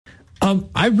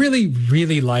I really,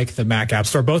 really like the Mac App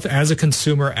Store, both as a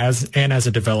consumer and as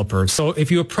a developer. So if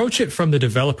you approach it from the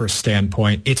developer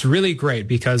standpoint, it's really great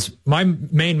because my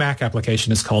main Mac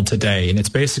application is called Today, and it's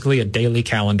basically a daily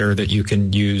calendar that you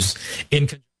can use in.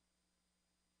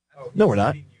 No, we're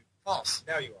not. False.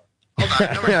 Now you are.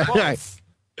 Hold on. No, false.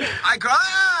 There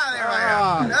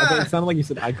I am. It sounded like you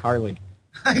said iCarly.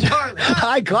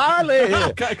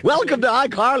 iCarly! Welcome to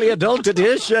iCarly Adult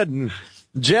Edition.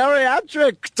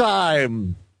 Geriatric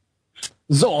time.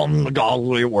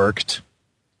 Golly, worked.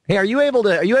 Hey, are you able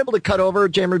to cut over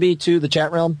Jammer B to the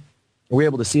chat realm? Are we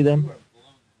able to see them?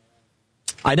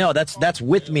 I know that's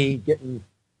with me getting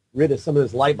rid of some of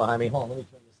this light behind me. Hold on, let me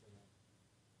turn this thing on.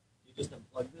 You just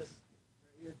unplug this.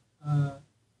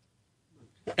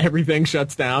 Everything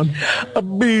shuts down. A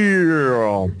beer.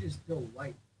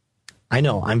 I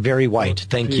know, I'm very white.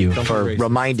 Thank you for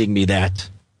reminding me that.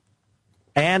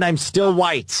 And I'm still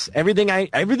white. Everything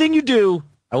you do,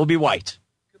 I will be white.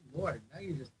 Good Lord, now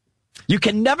you just... You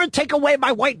can never take away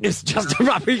my whiteness, Justin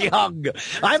Robert Young.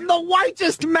 I'm the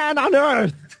whitest man on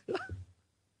earth.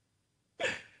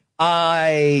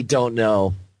 I don't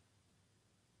know.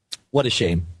 What a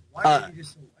shame. Why are you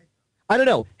just so white? I don't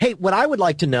know. Hey, what I would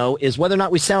like to know is whether or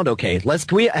not we sound okay.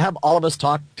 Can we have all of us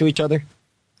talk to each other?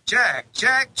 Check.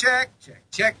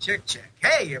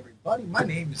 Hey, everybody, my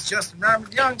name is Justin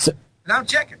Robert Young, and I'm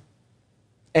checking.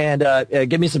 And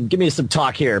give me some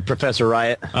talk here, Professor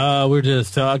Riot. We're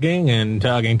just talking.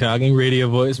 Radio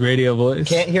voice.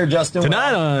 Can't hear Justin.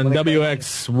 Tonight on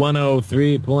WX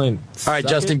 103. All right,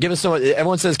 Justin, give us some.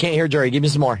 Everyone says can't hear Jerry. Give me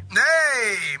some more.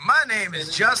 Hey, my name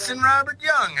is Justin Robert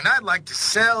Young, and I'd like to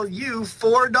sell you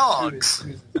 4 dogs.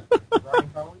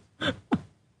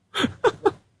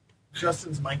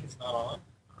 Justin's mic is not on.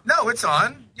 No, it's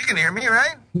on. You can hear me,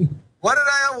 right? What did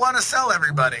I want to sell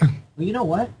everybody? Well, you know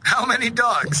what? How many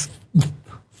dogs?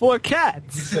 4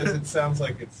 cats. He says it sounds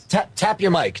like it's... Tap your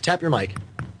mic. Tap your mic.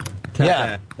 Tap yeah,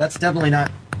 that. That's definitely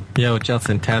not... Yo,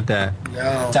 Justin, tap that.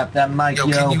 Yo. Tap that mic, yo.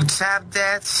 Can you tap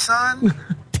that, son?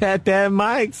 Tap that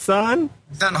mic, son.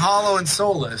 It's done hollow and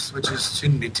soulless, which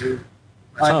shouldn't be too...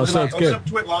 Oh, so it's good. Open up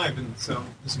Twit Live and so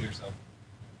listen to yourself.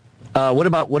 What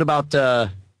about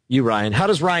you, Ryan? How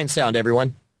does Ryan sound,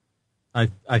 everyone? I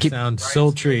sound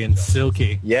sultry and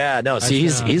silky. Yeah, no, see,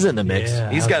 he's in the mix. Yeah,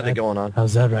 he's got it going on.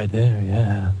 How's that right there?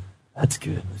 Yeah, that's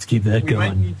good. Let's keep that We going.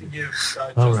 might need to give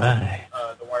All Justin, right.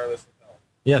 The wireless lapel.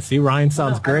 Yeah, see, Ryan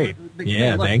sounds great.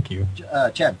 Yeah, look, thank you.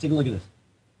 Chad, take a look at this.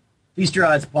 Feast your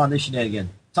eyes upon this shenanigan.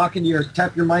 Tap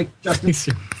your mic, Justin.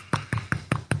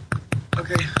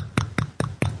 Okay.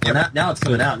 Now it's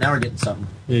coming out. Now we're getting something.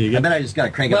 I bet I just got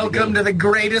to crank up. Welcome to the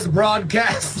greatest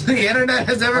broadcast the internet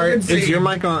has ever been seen. Is your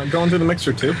mic going through the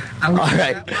mixer too? I'm all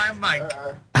right. My mic.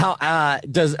 How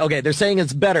okay? They're saying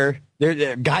it's better.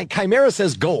 Chimera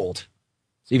says gold,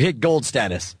 so you've hit gold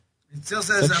status. It still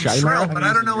says That's I'm Chimera? shrill, but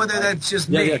I don't know whether that's just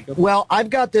me. Well, I've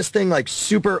got this thing like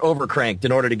super overcranked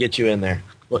in order to get you in there.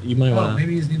 Well, you might want.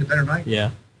 Maybe you just need a better mic.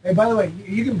 Yeah. Hey, by the way,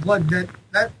 you can plug that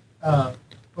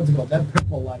what's it called? That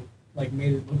purple light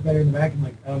made it look better in the back, and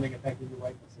I don't think it affected your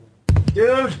whiteness.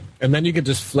 Dude, and then you could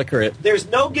just flicker it. There's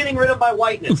no getting rid of my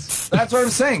whiteness. That's what I'm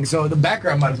saying. So the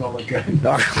background might as well look good.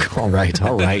 All right.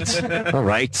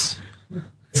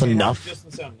 It's enough. Just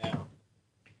the sound now.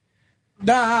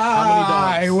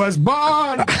 I was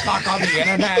born to talk on the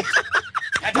internet.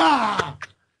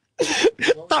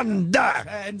 Thunder.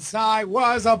 Since I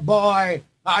was a boy,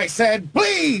 I said,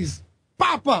 please,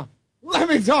 Papa, let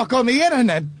me talk on the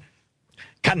internet.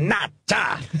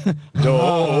 Kanata. Do.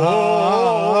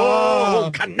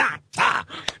 Kanata.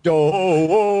 Do.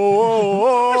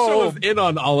 Preshow is in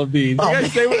on all of these. You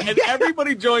guys say, and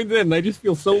everybody joins in. And I just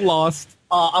feel so lost.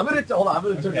 I'm gonna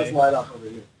turn this light off over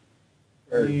here.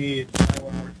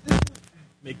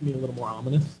 Make me a little more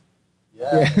ominous.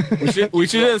 Yeah. We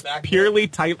should just purely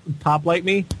top light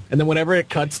me, and then whenever it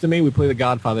cuts to me, we play the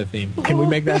Godfather theme. Can we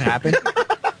make that happen?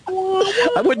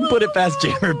 I wouldn't put it past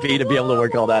Jammer B to be able to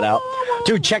work all that out.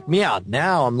 Dude, check me out.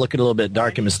 Now I'm looking a little bit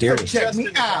dark and mysterious. Check me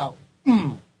out.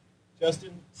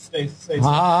 Justin, stay.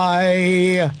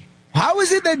 Hi. How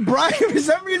is it that Brian, for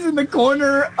some reason, the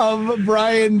corner of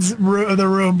Brian's room, the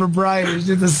room for Brian is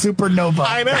just a supernova?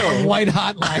 I know. Of white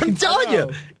hot lights. I'm telling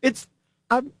you, it's.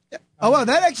 Oh, wow,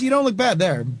 that actually, you don't look bad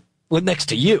there. Well, next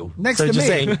to you. Next so to just me.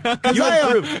 saying, you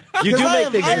improve. You do make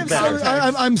things look better.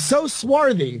 I'm so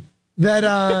swarthy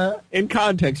that... In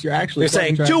context, you're actually... They're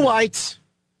saying attractive. 2 whites.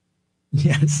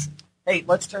 Yes. Hey,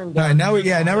 let's turn All down. right, now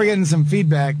we're getting some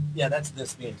feedback. Yeah, that's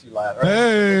this being too loud. Right?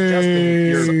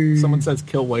 Hey. Someone says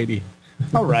kill Whitey.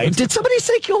 All right. Did somebody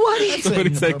say kill whitey?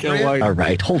 Somebody said kill white. All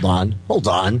right. Hold on.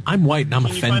 I'm white and I'm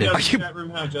Can you find offended. out in the chat room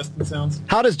how Justin sounds?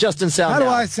 How does Justin sound How do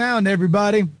now? I sound,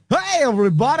 everybody? Hey,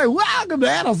 everybody. Welcome to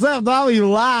NSFW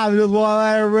Live. Just want to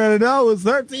let everybody know it's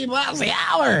 13 miles the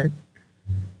hour.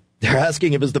 They're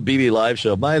asking if it's the BB Live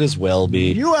show. Might as well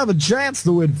be. You have a chance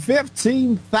to win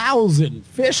 15,000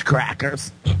 fish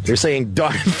crackers. They're saying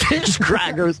darn fish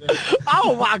crackers.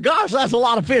 Oh, my gosh. That's a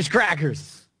lot of fish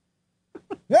crackers.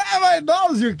 Everybody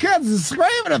knows your kids are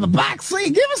screaming in the back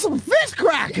seat. Give us some fish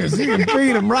crackers. You can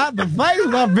feed them right in the face.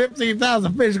 Love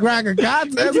 15,000 fish cracker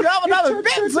contest. We have another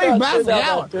 15 miles the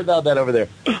hour. Turn down that over there.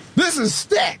 This is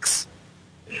Sticks.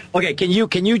 Okay, can you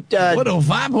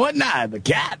 105.9, the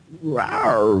cat.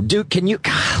 Rawr. Dude, can you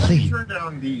golly, Turn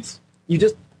down these. you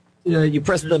just you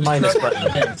press the minus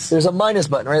button. There's a minus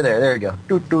button right there. There you go.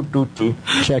 Doot, doot, doot, doot.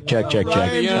 Check. Ryan just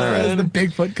has the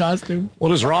Bigfoot costume.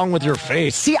 What is wrong with your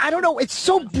face? See, I don't know. It's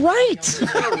so bright.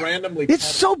 Randomly. It's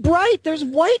so bright. There's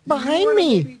white behind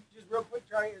me. Just real quick,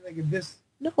 try it like if this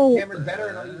No. camera's better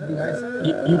and I'll use the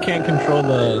eyesight. You can't control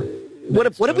the...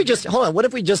 What if we just hold on? What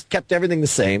if we just kept everything the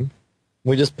same?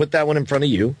 We just put that one in front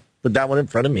of you, put that one in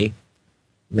front of me.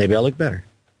 Maybe I'll look better.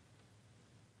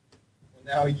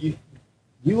 Now you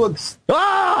look.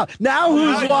 Ah! Now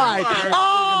who's white?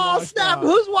 Oh, snap!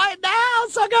 Who's white now,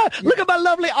 sucker? Look at my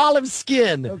lovely olive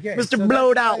skin, Okay, Mr. so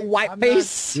blowed that's out why white I'm not-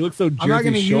 face. You look so I'm not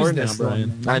going to Jersey use Shore now, this,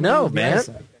 Brian. I know, man.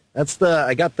 That's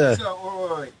I got the.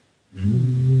 So, wait.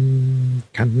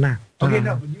 Okay, no, but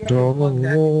you have to unplug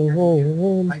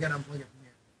that. I got to unplug it from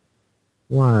here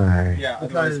Why? Yeah,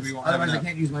 otherwise because we won't have otherwise I enough.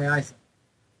 can't use my eyesight.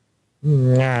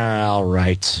 All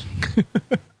right.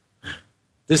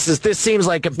 This seems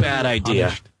like a bad idea.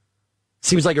 Punished.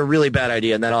 Seems like a really bad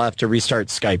idea, and then I'll have to restart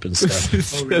Skype and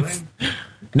stuff. Oh, really?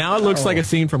 Now it looks like a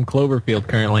scene from Cloverfield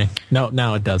currently. No,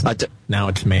 now it doesn't. Now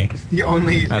it's me. The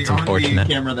only, That's the only unfortunate.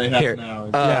 camera they have Here, now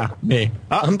is... Yeah, me.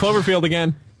 Cloverfield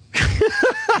again.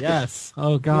 Yes.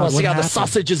 Oh, God. You want to see what how the happened?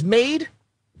 sausage is made?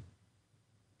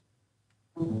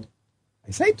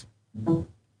 Eyesight? All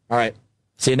right.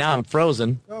 See, now I'm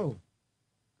frozen. Go.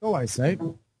 Go, eyesight.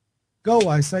 Go,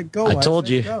 eyesight. Go, I eyesight. told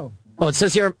you. Go. Oh, it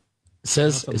says here. It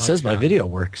says That's a my mugshot. video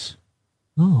works.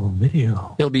 Oh,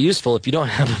 video. It'll be useful if you don't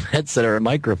have a headset or a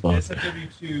microphone.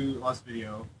 NSFW2 lost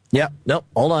video. Yeah. Nope.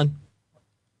 Hold on.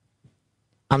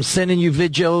 I'm sending you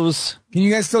videos. Can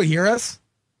you guys still hear us?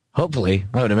 Hopefully,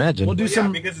 I would imagine. We'll do Yeah,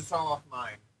 some. because it's all off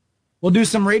mine. We'll do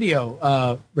some radio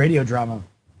drama.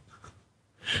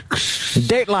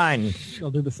 Dateline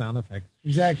I'll do the sound effect.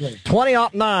 Exactly.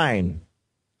 2009.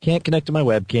 Can't connect to my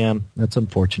webcam. That's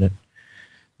unfortunate.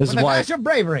 This With is a why. dash of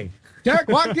bravery, Derek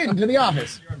walked into the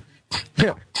office.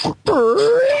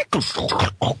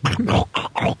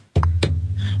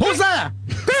 Who's there?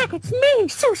 Derek, it's me,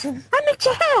 Susan. I need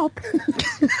your help.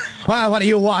 Well, what do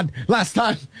you want? Last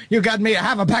time you got me to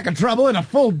have a pack of trouble in a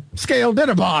full-scale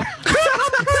dinner bar.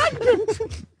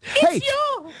 Hey,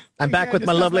 Yours. I'm back with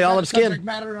my lovely olive skin. Subject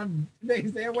matter on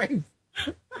today's airwaves.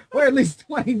 We're at least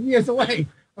 20 years away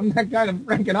from that kind of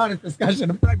frank and honest discussion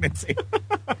of pregnancy.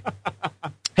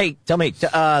 Hey, tell me,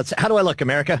 how do I look,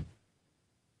 America?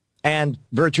 And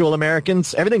virtual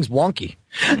Americans? Everything's wonky.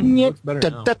 Looks better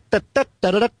now.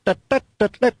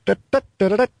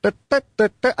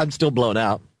 I'm still blown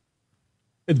out.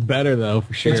 It's better, though,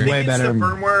 for sure. It's way It's better. the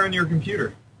firmware on your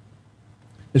computer.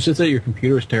 It's just that your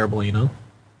computer's terrible, you know?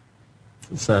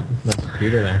 It's that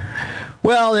computer there.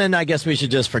 Well, then I guess we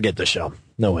should just forget the show.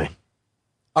 No way.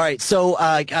 All right, so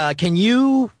can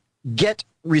you get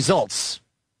results,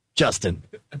 Justin?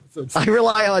 I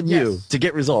rely on you Yes. to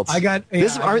get results. I got- yeah,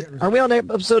 this. I Are, get results. are we on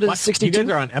episode You 62? guys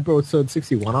are on episode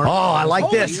 61, aren't Oh, I like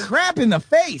Holy this. crap in the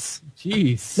face. you?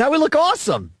 Jeez. Now we look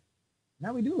awesome.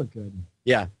 Now we do look good.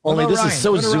 Yeah, What only about this Ryan? is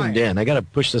so What about zoomed Ryan? in. I got to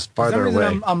push this For some farther reason,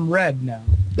 away. I'm red now.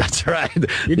 That's right. You're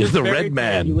You're just the very red tan.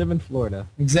 man. You live in Florida.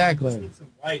 Exactly. Need some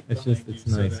white It's behind just, it's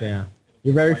you so nice, that- yeah.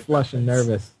 You're very flush and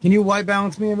nervous. Can you white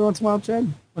balance me every once in a while,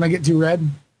 Chad? When I get too red?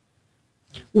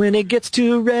 When it gets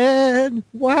too red,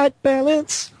 white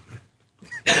balance.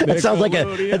 That sounds like a.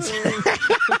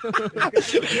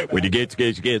 When it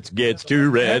gets too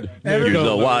red, Every- use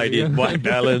the white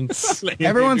balance.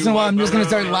 Every once in a while, I'm just going to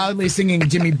start loudly singing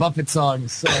Jimmy Buffett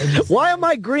songs. So I just- Why am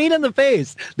I green in the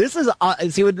face? This is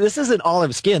see. This isn't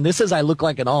olive skin. This is I look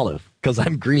like an olive because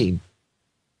I'm green.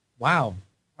 wow.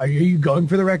 Are you going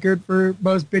for the record for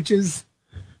most bitches?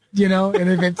 You know, in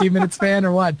a 15-minute span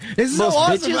or what? This is so Most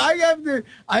awesome. bitches?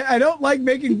 I don't like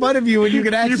making fun of you when you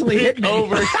can actually hit me.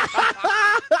 Over.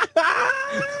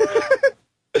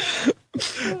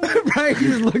 Brian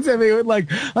just looks at me with like,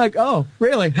 oh,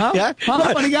 really? Huh? Yeah.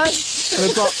 Huh, funny guy? And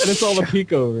it's all the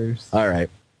peekovers. All right.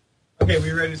 Okay,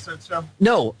 we ready to start the show?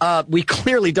 No, we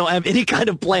clearly don't have any kind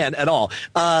of plan at all.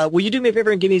 Will you do me a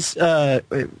favor and give me...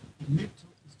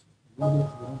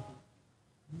 What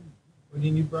do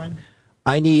you need, Brian?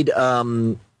 I need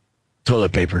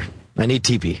toilet paper. I need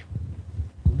TP.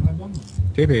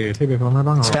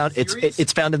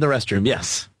 It's found in the restroom,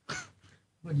 yes.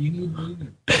 What do you need?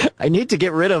 I need to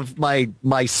get rid of my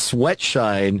sweat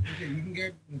shine. Okay, you can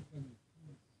get...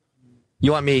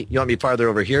 You want me farther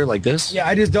over here like this? Yeah,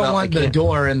 I just don't No, want I the can't.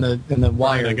 door and the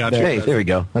wire. I got you. Hey, there we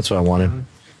go. That's what I wanted.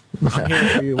 I'm here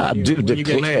for you. I do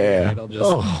declare.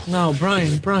 Oh. No,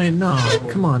 Brian, no.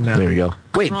 Come on now. There we go.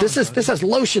 Wait, this has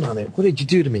lotion on it. What did you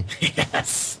do to me?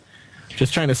 Yes.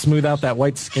 Just trying to smooth out that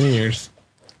white skin of yours.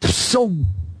 So...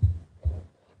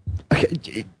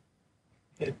 Okay,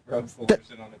 It rubs the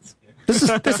lotion on its skin.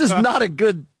 this is not a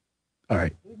good... All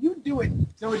right. You do it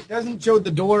so it doesn't show the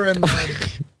door and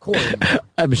the cord.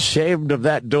 I'm ashamed of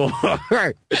that door.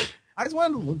 I just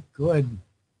want it to look good.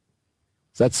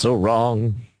 That's so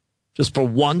wrong. Just for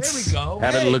once. There we go.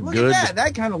 Have Hey, it look good. At that.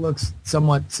 That kind of looks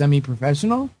somewhat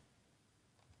semi-professional.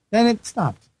 Then it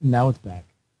stopped. Now it's back.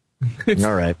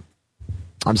 All right.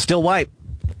 I'm still white.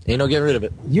 Ain't no getting rid of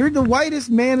it. You're the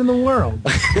whitest man in the world.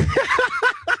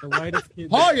 The whitest kid.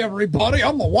 Hi, everybody.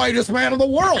 I'm the whitest man in the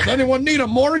world. Anyone need a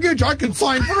mortgage? I can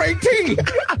sign for 18.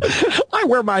 I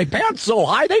wear my pants so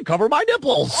high they cover my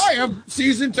nipples. I have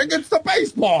season tickets to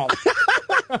baseball.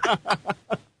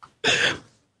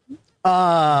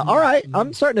 All right.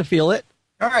 I'm starting to feel it.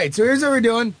 All right, so here's what we're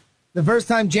doing. The first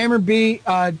time, Jammer B,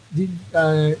 I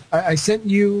sent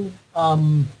you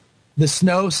the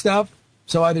snow stuff,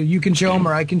 so either you can show them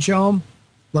or I can show them.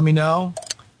 Let me know.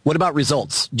 What about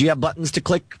results? Do you have buttons to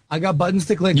click? I got buttons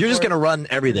to click. You're just going to run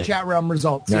everything. Chatrealm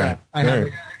results. All Yeah, right. I have All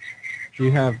it. Do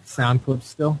you have sound clips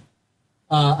still?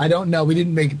 I don't know. We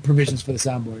didn't make provisions for the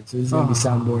soundboard, so this is going to be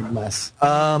soundboard less.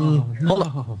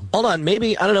 Hold on.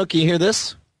 Maybe, I don't know. Can you hear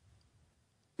this?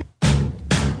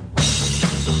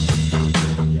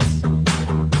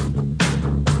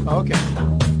 Okay.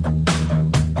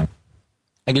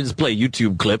 I can just play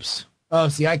YouTube clips. Oh,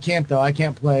 see, I can't, though. I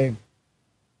can't play.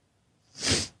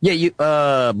 Yeah, you,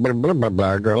 All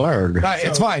right,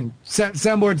 it's fine.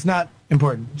 Soundboard's not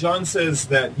important. John says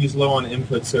that he's low on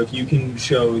input, so if you can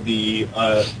show the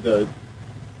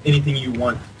anything you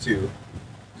want to,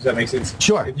 does that make sense?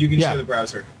 Sure. If you can Yeah. show the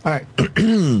browser. All right.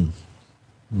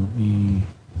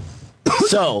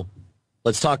 So,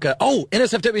 let's talk.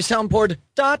 NSFW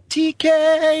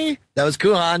soundboard.tk. That was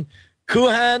Kuhan.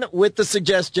 Kuhan with the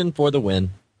suggestion for the win.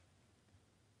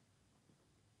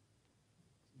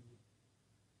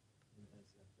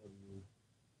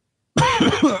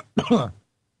 I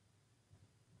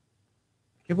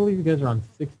can't believe you guys are on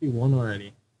 61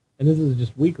 already. And this is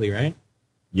just weekly, right?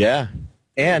 Yeah.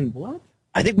 And What?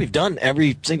 I think we've done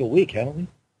every single week, haven't we?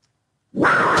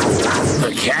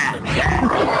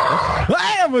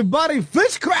 Hey, everybody,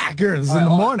 fish crackers in the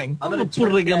morning. I'm going to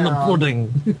put it in the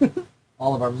pudding.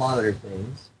 All of our monitor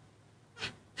things.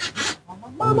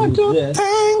 Mama, do this.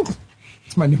 thing.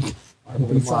 It's my new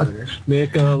Monitor.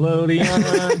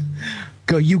 Nickelodeon.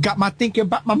 Go, you got my thinking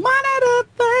about my monitor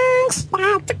things.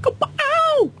 I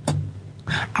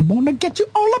want to get you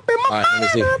all up in my All right, let me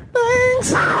see. monitor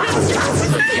things.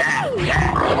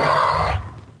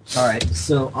 All right,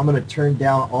 so I'm going to turn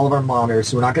down all of our monitors,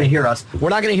 so we're not going to hear us. We're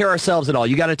not going to hear ourselves at all.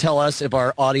 You got to tell us if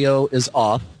our audio is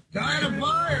off. Kind of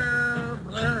fire.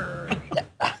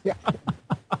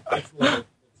 That's low.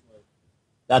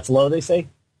 That's low, they say?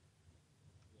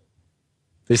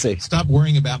 They say. Stop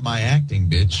worrying about my acting,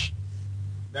 bitch.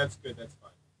 That's good. That's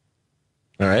fine.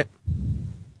 All right.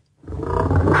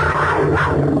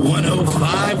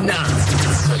 1059.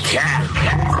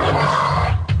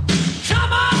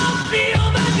 Come on,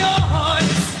 feel the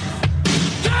noise.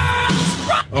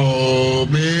 Girls, Oh,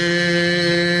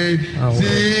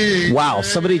 man. Wow,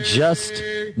 somebody just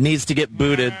needs to get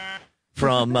booted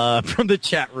from the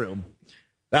chat room.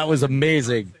 That was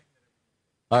amazing.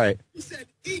 All right. He said,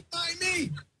 eat my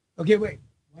meat. Okay, wait.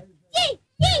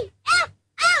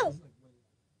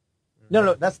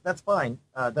 No, that's fine.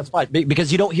 That's fine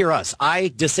because you don't hear us.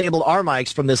 I disabled our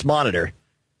mics from this monitor.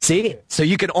 See, so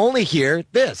you can only hear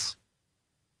this.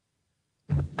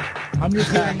 I'm just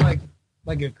hearing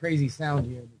like a crazy sound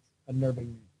here that's unnerving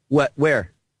me. What?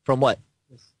 Where? From what?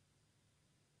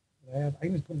 I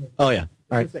can just put it Oh yeah.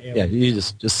 All right. Yeah, you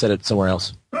just set it somewhere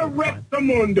else.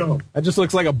 That just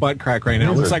looks like a butt crack right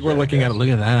now. It looks like we're looking at it. Look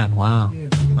at that. Wow.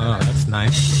 Oh, that's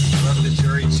nice.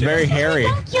 It's very hairy.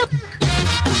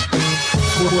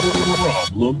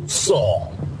 Problem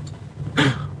solved.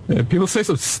 Yeah, people say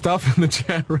some stuff in the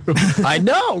chat room. I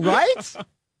know, right?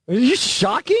 Are you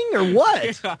shocking or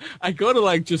what? Yeah, I go to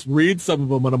like just read some of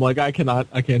them, and I'm like, I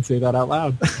can't say that out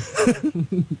loud.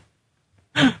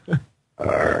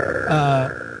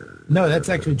 No, that's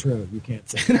actually true. You can't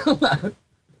say it out loud.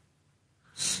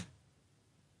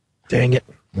 Dang it.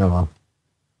 Oh, well.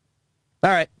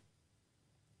 All right.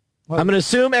 I'm going to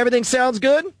assume everything sounds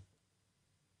good. I'm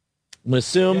going to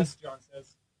assume. Yes, John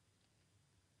says.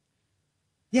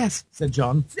 Yes, said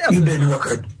John.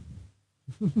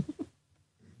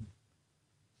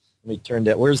 Let me turn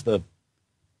that. Where's the...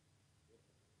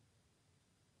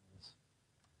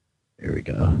 There we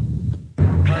go.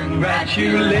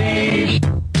 Congratulations.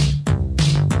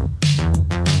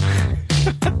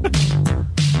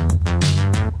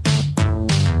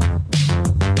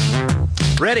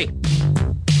 Ready.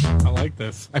 I like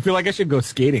this. I feel like I should go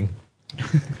skating.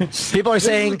 People are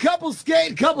saying... Couple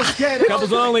skate.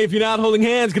 Couples only. If you're not holding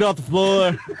hands, get off the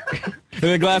floor. And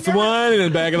a glass of wine and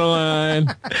then back of the line.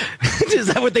 Is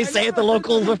that what they say at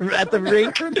the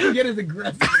rink? Get as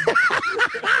aggressive.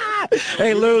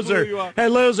 Hey,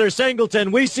 loser,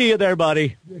 Singleton, we see you there,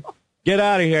 buddy. Get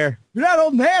out of here. If you're not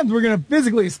holding hands, we're going to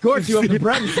physically escort you up the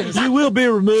premises. You will be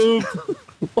removed.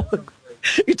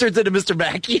 He turns into Mr.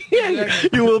 Mackey.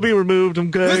 You will be removed,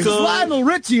 okay? This is Lionel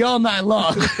Richie all night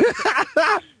long.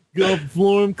 Go off the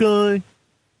floor, okay?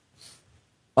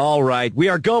 All right, we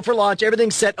are go for launch.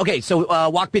 Everything's set. Okay, so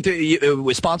walk me through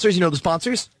with sponsors. You know the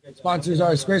sponsors? Sponsors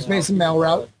are Squarespace and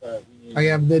MailRoute. I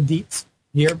have the deets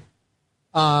here.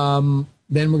 Then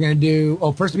we're going to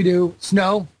do, first we do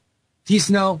Snow. Tease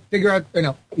Snow. Figure out,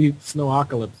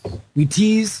 Snowocalypse. we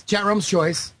tease Chatrealm's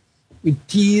Choice. We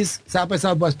tease South by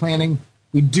Southwest Planning.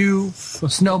 We do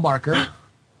Snow Marker.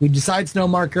 We decide Snow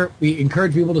Marker. We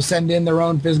encourage people to send in their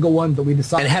own physical ones that we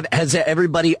decide. And has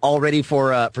everybody already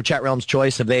for Chatrealm's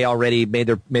Choice? Have they already made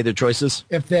their choices?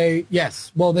 If they,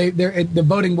 yes. Well, the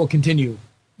voting will continue,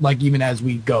 like even as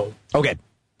we go. Okay,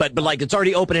 but like it's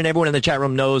already open and everyone in the chat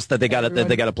room knows that they got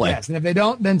to play. Yes, and if they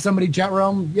don't, then somebody chat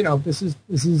room. This is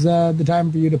the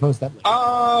time for you to post that link.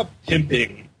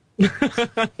 Pimping.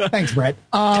 Thanks, Brett.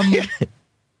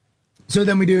 So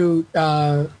then we do.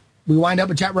 We wind up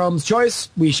with Chatrealm's Choice.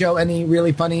 We show any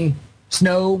really funny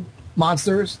snow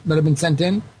monsters that have been sent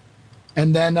in,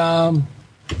 and then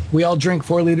we all drink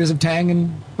 4 liters of Tang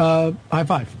and high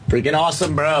five. Freaking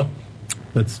awesome, bro.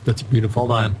 That's beautiful.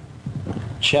 Hold on.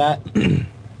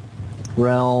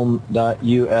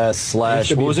 Chatrealm.us/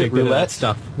 what was it? Roulette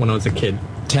stuff when I was a kid.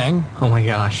 Tang. Oh my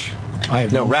gosh.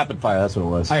 rapid fire. That's what it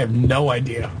was. I have no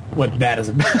idea what that is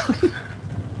about.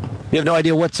 You have no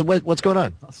idea what's going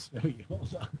on. I'll show you.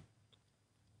 Hold on.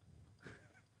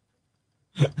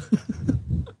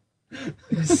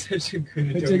 Such a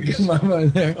good It's a good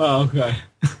moment there. Oh, okay.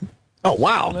 Oh,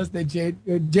 wow. Unless they change,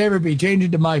 change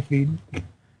it to my feed.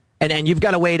 And you've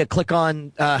got a way to click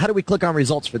on, how do we click on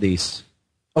results for these?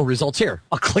 Oh, results here.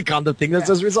 I'll click on the thing that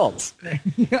says results.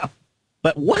 Yeah.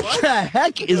 But what the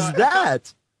heck is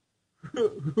that?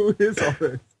 Who is all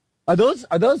this? Are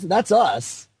those, that's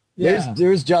us. Yeah.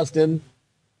 There's Justin.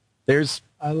 There's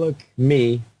I look.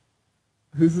 me.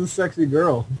 Who's this sexy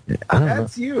girl? I don't know.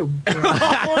 That's you.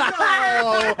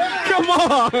 Oh, no! Come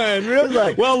on!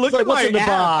 Really? Well, look at what's my in the ass.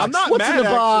 box? I'm not What's mad, in the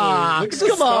actually. box?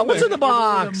 Look at Come on, what's in the A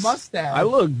box? mustache. I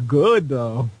look good,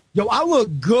 though. Yo, I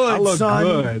look good, I look son.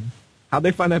 good. How'd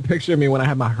they find that picture of me when I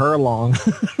had my hair long?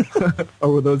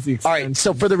 Or were those the All right,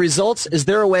 so for the results, is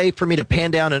there a way for me to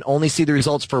pan down and only see the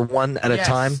results for one at a Yes,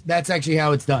 time? That's actually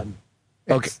how it's done.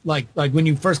 Okay. It's like when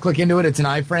you first click into it, it's an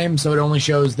iframe, so it only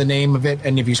shows the name of it,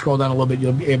 and if you scroll down a little bit,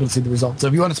 you'll be able to see the results. So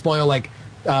if you want to spoil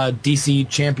DC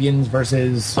champions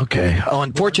versus... Okay. Oh,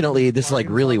 unfortunately, this is like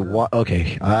really...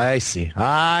 Okay, I see. but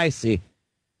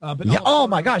Yeah. also- Oh,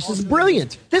 my gosh, this is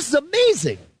brilliant. This is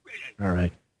amazing. All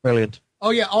right. Brilliant. Oh,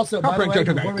 yeah, also, by the way,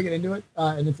 Okay. before we get into it,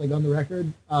 and it's on the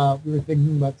record, we were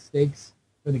thinking about stakes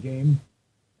for the game,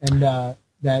 and that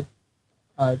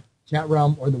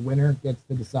Chatrealm or the winner gets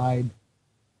to decide.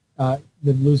 The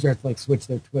loser has to switch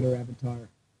their Twitter avatar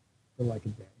for a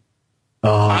day. Oh.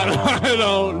 I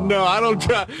don't know. I don't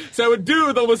try. So I would do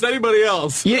with almost anybody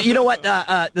else. You know what?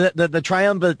 The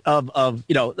triumvirate of Oh,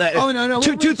 no.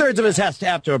 two-thirds of us has to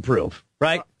have to approve,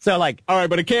 right? So, All right,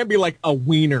 but it can't be like a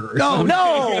wiener. Or no.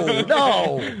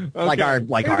 something. Like our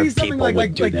Maybe something people like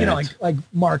would do that. like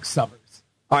Mark Summers.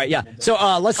 All right, yeah. So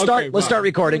let's start. Okay, Let's wow. start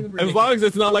recording. As long as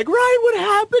it's not like, Ryan, what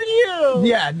happened to you?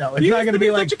 Yeah, no, it's You not used going to be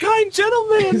like... such a kind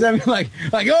gentleman. I mean,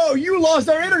 oh, you lost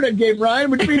our internet game, Ryan,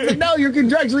 which means that now you're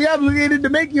contractually obligated to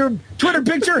make your Twitter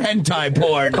picture hentai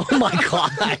porn. Oh my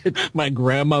god! My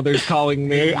grandmother's calling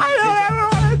me. I don't ever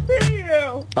want to see you.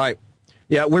 All right,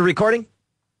 yeah, we're recording.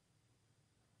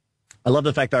 I love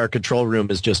the fact that our control room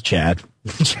is just Chad.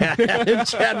 Chad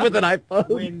with an iPhone.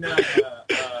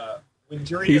 When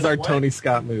Jerry He's does our what? Tony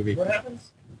Scott movie. What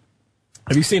happens?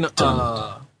 Have you seen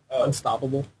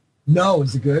Unstoppable? No,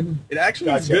 is it good? It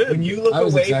actually is Gotcha. good. When you look I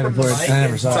was away excited from for the it. mic, I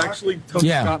never it's saw It's it. actually Tony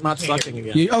Yeah. Scott not sucking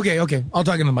again. Yeah, okay. I'll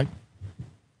talk in the mic.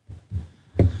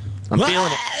 I'm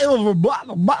feeling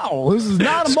it. This is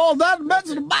not a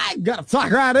multi-dimensional mic. Got to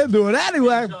talk right into it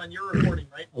anyway. John, you're recording,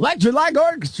 right? Electric Light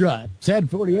Orchestra,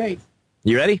 1048.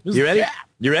 You ready? You ready?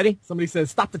 You ready? Somebody says,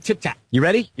 stop the chit-chat. You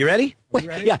ready? You ready? Wait,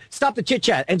 ready? yeah, stop the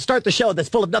chit-chat and start the show that's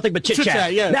full of nothing but chit-chat.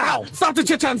 Chit-chat, yeah. Now. Stop the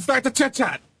chit-chat and start the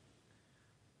chit-chat.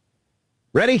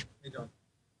 Ready? Hey, John.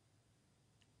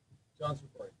 John's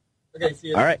recording. Okay, see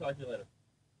you. All right. Talk to you later.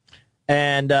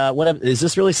 And what is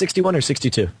this really 61 or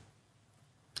 62?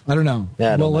 I don't know.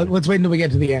 Yeah, I don't well, know. let's wait until we get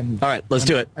to the end. All right, let's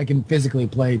do it. I can physically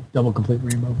play Double Complete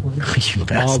Rainbow for you. You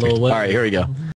bastard. the way. All right, here we go.